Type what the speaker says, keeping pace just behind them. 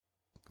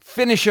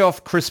Finish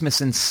off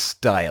Christmas in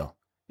style.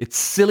 It's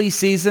silly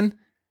season.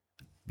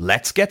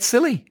 Let's get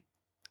silly.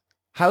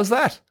 How's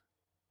that?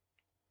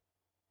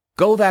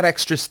 Go that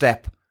extra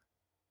step.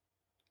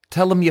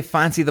 Tell them you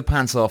fancy the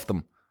pants off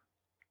them.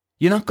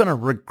 You're not going to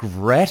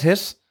regret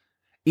it.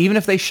 Even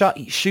if they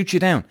shoot you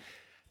down.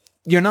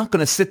 You're not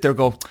going to sit there and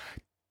go,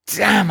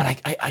 damn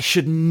it, I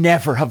should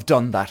never have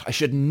done that. I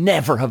should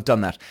never have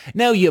done that.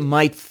 Now you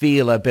might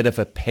feel a bit of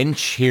a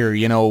pinch here,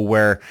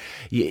 where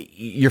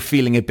you're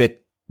feeling a bit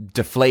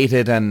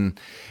deflated and,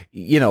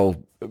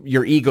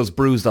 your ego's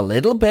bruised a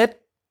little bit.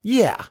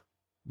 Yeah.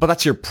 But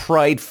that's your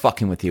pride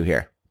fucking with you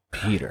here.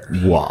 Peter.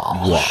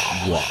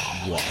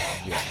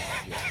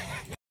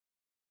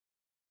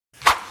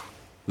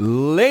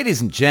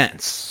 Ladies and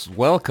gents,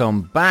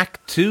 welcome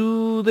back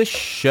to the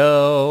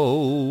show,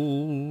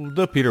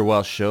 the Peter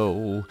Walsh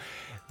Show.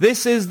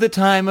 This is the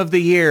time of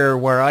the year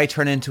where I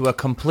turn into a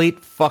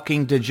complete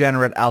fucking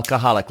degenerate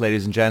alcoholic,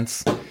 ladies and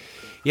gents.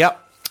 Yep,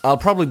 I'll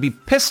probably be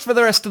pissed for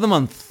the rest of the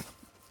month.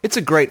 It's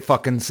a great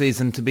fucking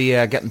season to be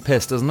getting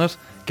pissed, isn't it?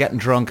 Getting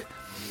drunk.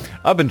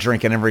 I've been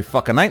drinking every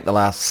fucking night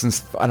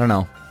since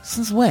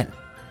when?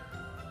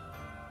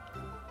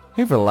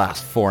 Maybe for the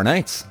last 4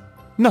 nights.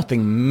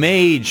 Nothing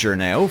major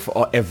now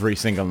for every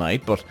single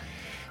night, but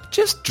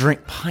just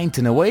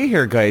pinting away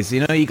here, guys.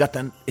 You got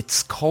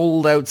it's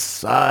cold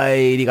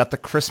outside, you got the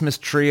Christmas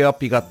tree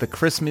up, you got the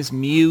Christmas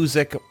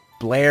music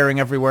blaring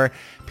everywhere.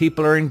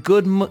 People are in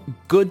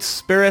good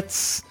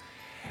spirits,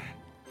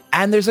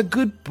 and there's a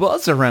good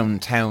buzz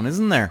around town,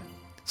 isn't there?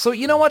 So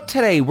you know what?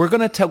 Today we're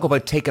going to talk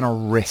about taking a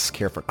risk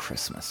here for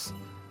Christmas.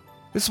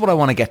 This is what I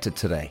want to get to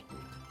today.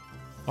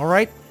 All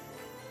right?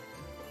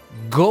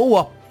 Go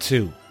up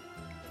to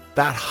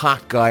that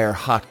hot guy or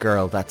hot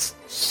girl that's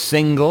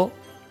single,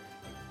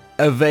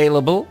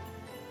 available.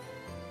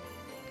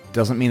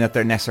 Doesn't mean that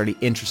they're necessarily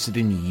interested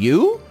in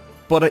you,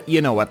 but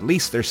at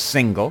least they're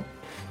single.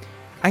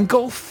 And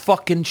go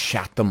fucking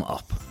chat them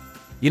up.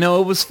 It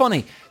was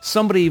funny.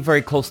 Somebody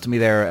very close to me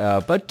there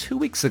about 2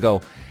 weeks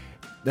ago,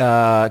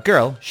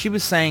 girl, she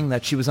was saying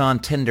that she was on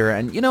Tinder,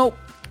 and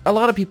a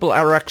lot of people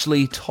are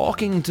actually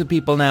talking to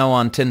people now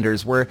on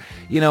Tinders where,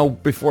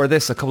 before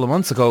this, a couple of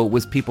months ago,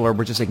 people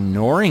were just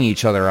ignoring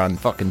each other on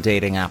fucking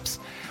dating apps.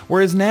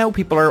 Whereas now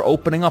people are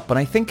opening up, and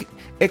I think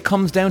it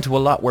comes down to a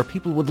lot where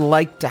people would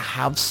like to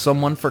have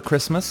someone for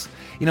Christmas.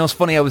 It's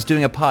funny, I was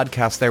doing a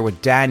podcast there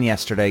with Dan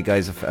yesterday,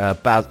 guys,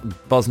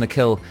 Buzz Na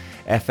Kill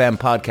FM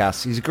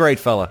podcast. He's a great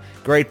fella.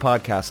 Great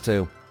podcast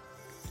too.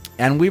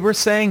 And we were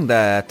saying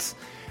that...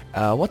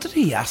 what did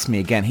he ask me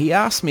again? He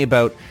asked me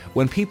about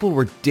when people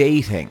were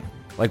dating,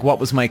 like what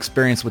was my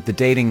experience with the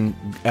dating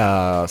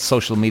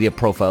social media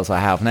profiles I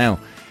have now.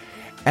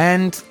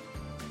 And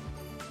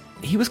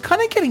he was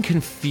kind of getting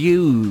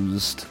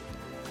confused.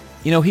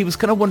 He was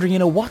kind of wondering,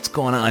 what's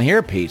going on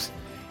here, Pete?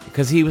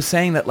 Because he was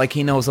saying that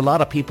he knows a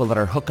lot of people that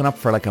are hooking up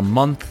for a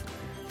month,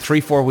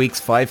 3-4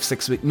 weeks,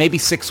 5-6 weeks, maybe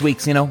 6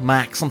 weeks,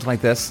 max, something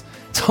like this.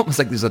 It's almost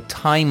like there's a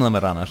time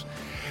limit on it.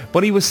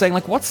 But he was saying,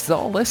 what's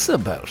all this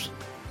about?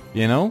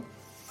 And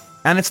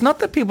it's not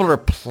that people are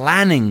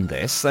planning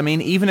this. I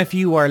mean, even if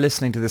you are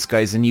listening to this,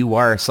 guys, and you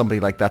are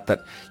somebody like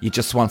that you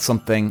just want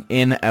something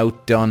in,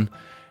 out, done,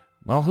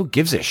 well, who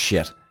gives a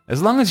shit?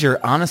 As long as you're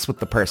honest with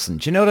the person.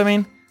 Do you know what I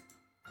mean?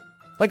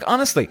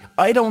 Honestly,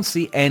 I don't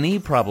see any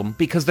problem,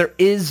 because there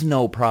is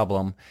no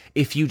problem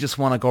if you just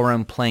want to go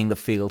around playing the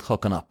field,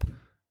 hooking up.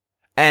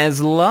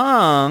 As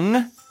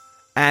long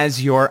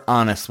as you're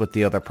honest with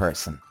the other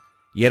person.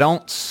 You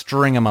don't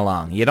string them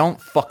along. You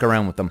don't fuck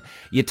around with them.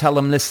 You tell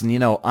them, listen,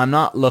 I'm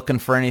not looking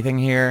for anything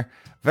here.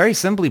 Very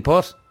simply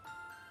put.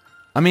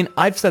 I mean,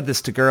 I've said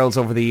this to girls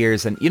over the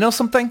years, and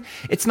something?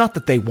 It's not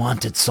that they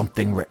wanted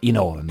something,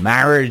 a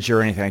marriage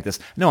or anything like this.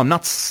 No, I'm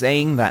not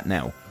saying that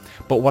now.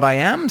 But what I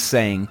am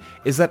saying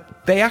is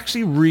that they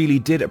actually really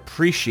did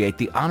appreciate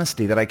the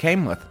honesty that I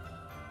came with.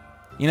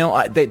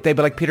 They'd be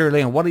like, Peter,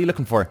 Leon, what are you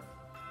looking for?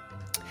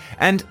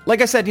 And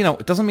like I said,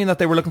 it doesn't mean that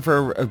they were looking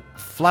for a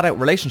flat-out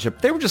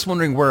relationship. They were just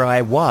wondering where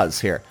I was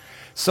here.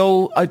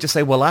 So I'd just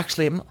say, well,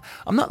 actually,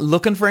 I'm not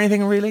looking for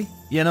anything really,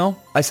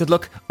 I said,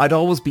 look, I'd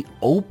always be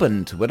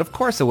open to it. Of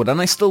course I would, and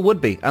I still would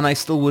be. And I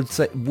still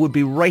would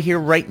be right here,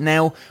 right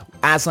now,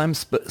 as I'm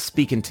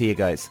speaking to you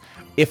guys.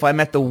 If I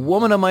met the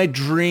woman of my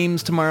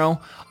dreams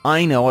tomorrow,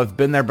 I know I've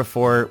been there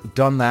before,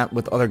 done that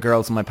with other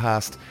girls in my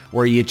past,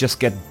 where you just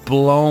get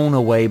blown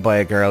away by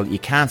a girl. You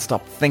can't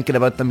stop thinking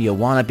about them. You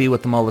want to be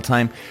with them all the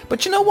time.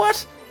 But you know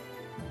what?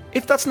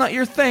 If that's not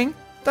your thing,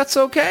 that's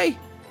okay.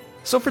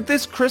 So for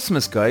this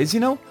Christmas, guys,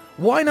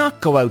 why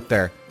not go out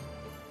there?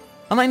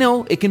 And I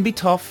know it can be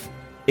tough.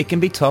 It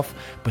can be tough.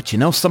 But you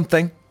know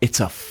something?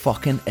 It's a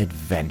fucking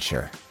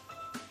adventure.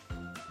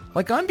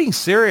 I'm being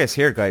serious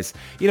here, guys.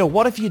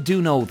 What if you do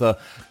know the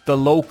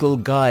local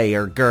guy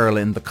or girl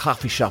in the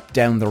coffee shop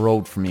down the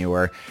road from you?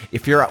 Or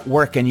if you're at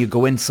work and you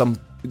go in some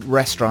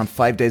restaurant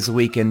 5 days a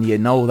week and you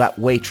know that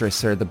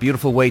waitress or the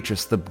beautiful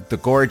waitress, the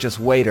gorgeous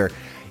waiter,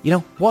 You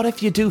know, what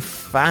if you do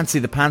fancy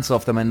the pants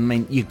off them? And I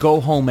mean, you go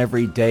home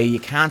every day, you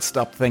can't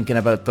stop thinking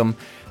about them.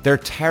 They're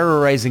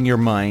terrorizing your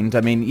mind.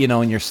 I mean, you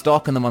know, and you're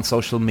stalking them on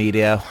social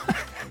media.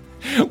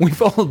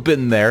 We've all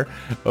been there,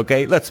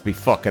 okay? Let's be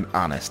fucking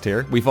honest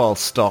here. We've all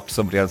stalked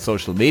somebody on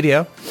social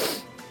media.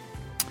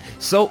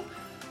 So,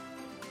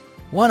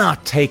 why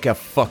not take a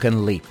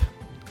fucking leap?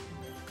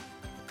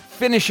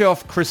 Finish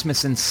off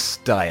Christmas in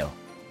style.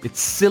 It's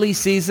silly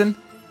season.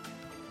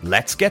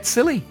 Let's get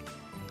silly.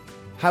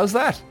 How's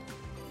that?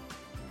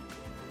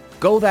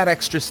 Go that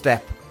extra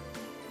step.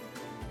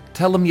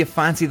 Tell them you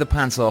fancy the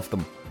pants off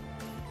them.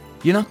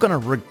 You're not going to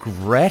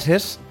regret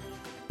it.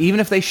 Even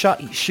if they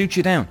shoot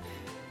you down.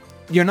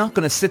 You're not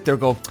going to sit there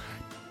and go,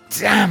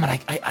 damn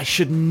it, I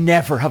should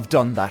never have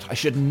done that. I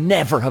should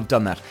never have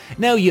done that.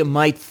 Now you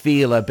might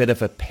feel a bit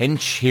of a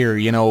pinch here,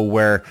 you know,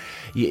 where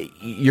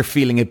you're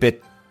feeling a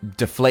bit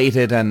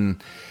deflated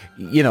and,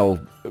 you know,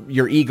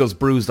 your ego's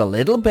bruised a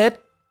little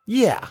bit.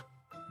 Yeah,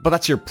 but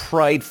that's your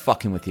pride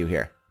fucking with you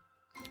here.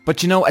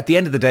 But you know, at the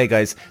end of the day,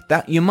 guys,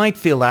 that you might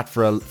feel that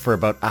for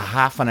about a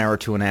half an hour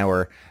to an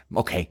hour.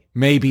 Okay,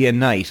 maybe a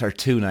night or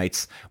 2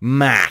 nights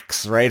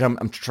max, right?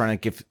 I'm trying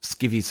to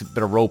give you a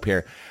bit of rope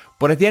here.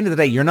 But at the end of the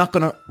day, you're not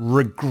going to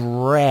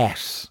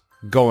regret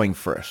going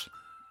for it.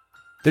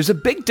 There's a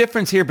big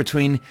difference here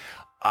between,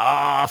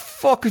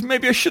 fuck,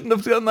 maybe I shouldn't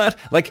have done that.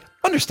 Like,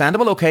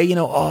 understandable, okay, you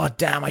know, oh,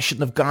 damn, I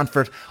shouldn't have gone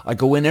for it. I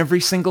go in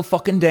every single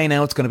fucking day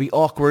now. It's going to be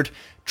awkward.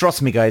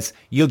 Trust me, guys,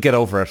 you'll get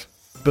over it.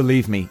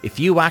 Believe me, if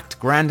you act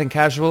grand and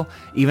casual,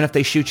 even if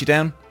they shoot you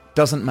down,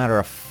 doesn't matter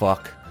a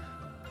fuck.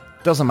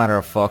 Doesn't matter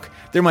a fuck.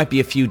 There might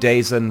be a few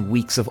days and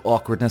weeks of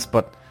awkwardness,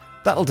 but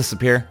that'll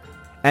disappear.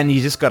 And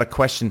you just got to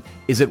question,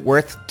 is it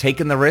worth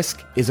taking the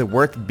risk? Is it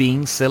worth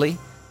being silly?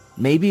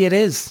 Maybe it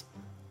is.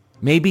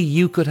 Maybe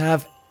you could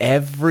have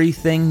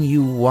everything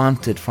you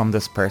wanted from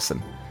this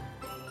person.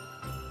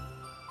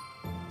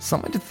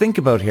 Something to think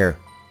about here.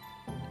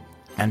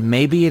 And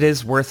maybe it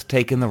is worth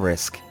taking the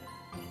risk.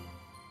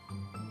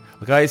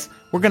 Well, guys,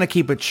 we're going to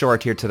keep it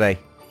short here today.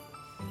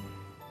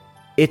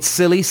 It's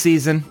silly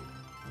season.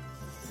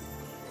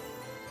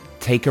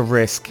 Take a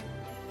risk.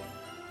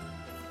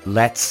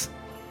 Let's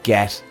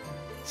get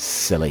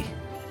silly.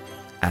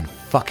 And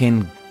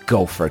fucking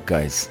go for it,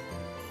 guys.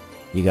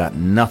 You got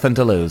nothing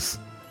to lose.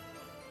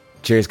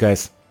 Cheers,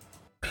 guys.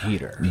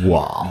 Peter.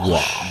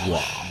 Wow.